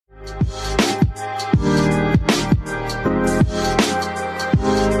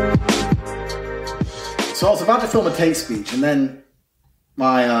was about to film a Tate speech, and then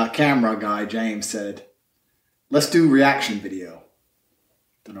my camera guy, James, said, let's do reaction video.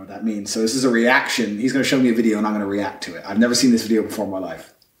 Don't know what that means. So this is a reaction. He's going to show me a video, and I'm going to react to it. I've never seen this video before in my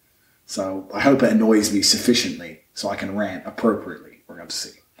life. So I hope it annoys me sufficiently so I can rant appropriately. We're going to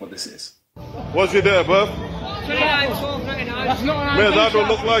see what this is. What's your dad, bruv? 29, 12, 99. That's not an ID. Man, that don't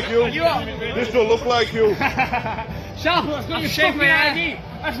look like you. This don't look like you. Sharp, that's not your fucking ID.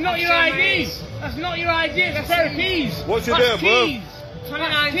 That's not your ID. That's not your ID. That's a pair of keys. What's your dad, bruv?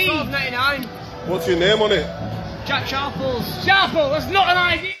 29, 12, 99. What's your name on it? Jack Sharples. Sharple, that's not an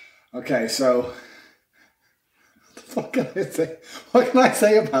ID. Okay, so what can I say? What can I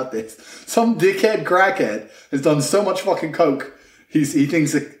say about this? Some dickhead crackhead has done so much fucking coke. He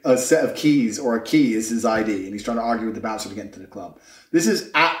thinks a set of keys or a key is his ID, and he's trying to argue with the bouncer to get into the club. This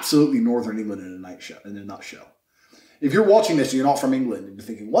is absolutely Northern England in a nutshell. If you're watching this and you're not from England and you're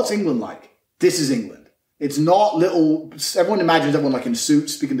thinking, what's England like? This is England. It's not little. Everyone imagines everyone like in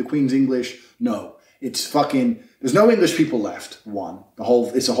suits speaking the Queen's English. No, it's fucking. There's no English people left. One,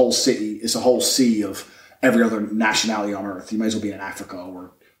 it's a whole city. It's a whole sea of every other nationality on earth. You may as well be in Africa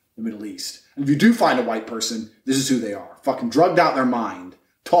or the Middle East. And if you do find a white person, this is who they are. Fucking drugged out their mind,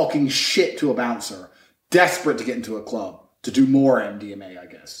 talking shit to a bouncer, desperate to get into a club to do more MDMA, I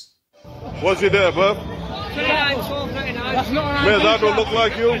guess. What's your dad, bruv? 29, 12, 99. That's not an ID. Man, that don't look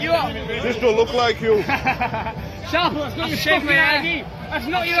like you. This don't look like you. Sharp, that's not your fucking ID. That's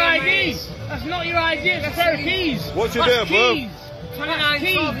not your ID. That's not your ID. That's a pair of keys. What's your dad, bruv?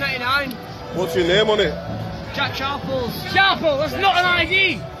 29, 12, 99. What's your name on it? Jack Sharples. Sharple, that's not an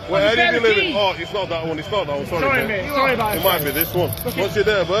ID. Where are you living? Oh, it's not that one. It's not that one. Sorry, mate. Sorry about it. It might be this one. What's your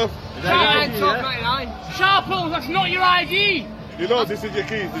dad, bruv? 29, 12, 99. Sharples, that's not your ID. You know, this is your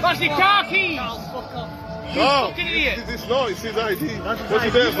keys. That's your car keys. No, fucking idiot. It's not. It's his ID. What's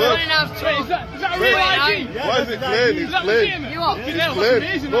your dad, bruv? Is that a real ID? Why is it plain? It's plain. You are. It's plain.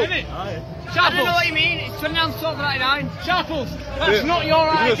 Amazing, Look. isn't it? I don't know what you mean. It's 29, 12, 99. Sharples, that's not your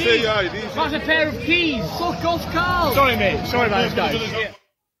ID. You say your ID. That's a pair of keys. Fuck off, Carl. Sorry, mate. Sorry about this, guys.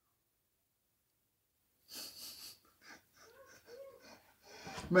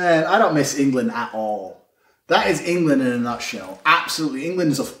 Man, I don't miss England at all. That is England in a nutshell. Absolutely.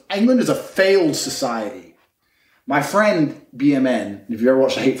 England is a failed society. My friend BMN, if you ever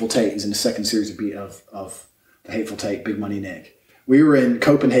watched The Hateful Tate, he's in the second series of The Hateful Tate, Big Money Nick. We were in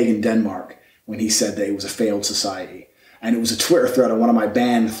Copenhagen, Denmark, when he said that it was a failed society. And it was a Twitter thread on one of my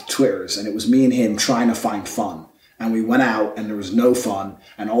band Twitters, and it was me and him trying to find fun. And we went out, and there was no fun,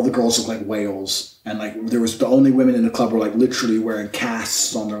 and all the girls looked like whales, and like there was the only women in the club were like literally wearing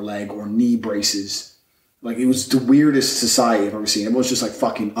casts on their leg or knee braces. Like it was the weirdest society I've ever seen. Everyone was just like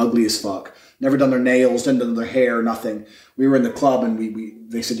fucking ugly as fuck. Never done their nails, didn't done their hair, nothing. We were in the club, and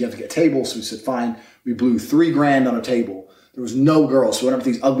they said you have to get a table, so we said fine. We blew $3,000 on a table. There was no girls, so we went up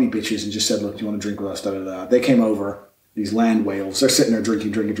to these ugly bitches and just said, look, do you want to drink with us? Da, da, da. They came over, these land whales. They're sitting there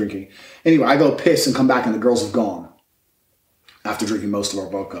drinking. Anyway, I go piss and come back, and the girls have gone after drinking most of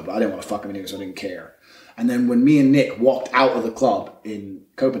our vodka, but I didn't want to fuck them anyway, so I didn't care. And then when me and Nick walked out of the club in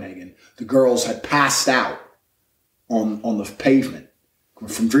Copenhagen, the girls had passed out on the pavement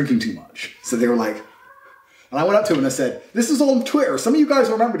from drinking too much. So they were like, and I went up to him and I said, this is on Twitter. Some of you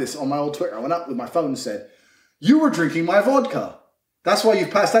guys remember this on my old Twitter. I went up with my phone and said, you were drinking my vodka. That's why you've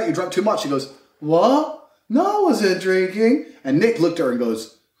passed out. You drank too much. He goes, what? No, I wasn't drinking. And Nick looked at her and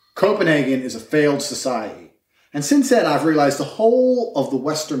goes, Copenhagen is a failed society. And since then, I've realized the whole of the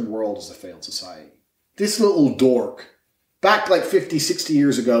Western world is a failed society. This little dork, back like 50, 60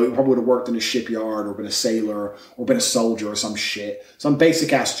 years ago, he probably would have worked in a shipyard or been a sailor or been a soldier or some shit, some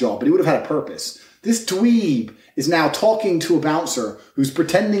basic-ass job, but he would have had a purpose. This dweeb is now talking to a bouncer who's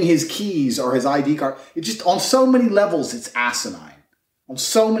pretending his keys are his ID card. It just, on so many levels, it's asinine. On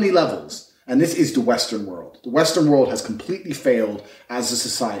so many levels. And this is the Western world. The Western world has completely failed as a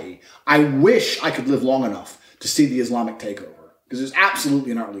society. I wish I could live long enough to see the Islamic takeover, because it's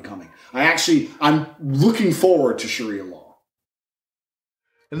absolutely and utterly coming. I'm looking forward to Sharia law.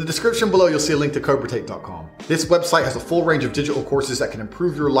 In the description below, you'll see a link to CobraTate.com. This website has a full range of digital courses that can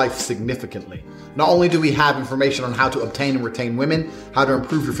improve your life significantly. Not only do we have information on how to obtain and retain women, how to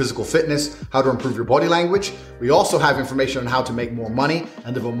improve your physical fitness, how to improve your body language, we also have information on how to make more money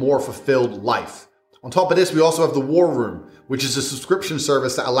and live a more fulfilled life. On top of this, we also have the War Room, which is a subscription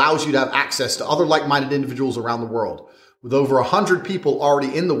service that allows you to have access to other like-minded individuals around the world. With over 100 people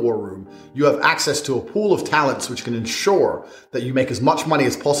already in the War Room, you have access to a pool of talents which can ensure that you make as much money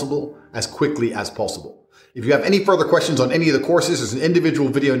as possible, as quickly as possible. If you have any further questions on any of the courses, there's an individual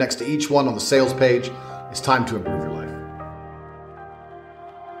video next to each one on the sales page. It's time to improve your life.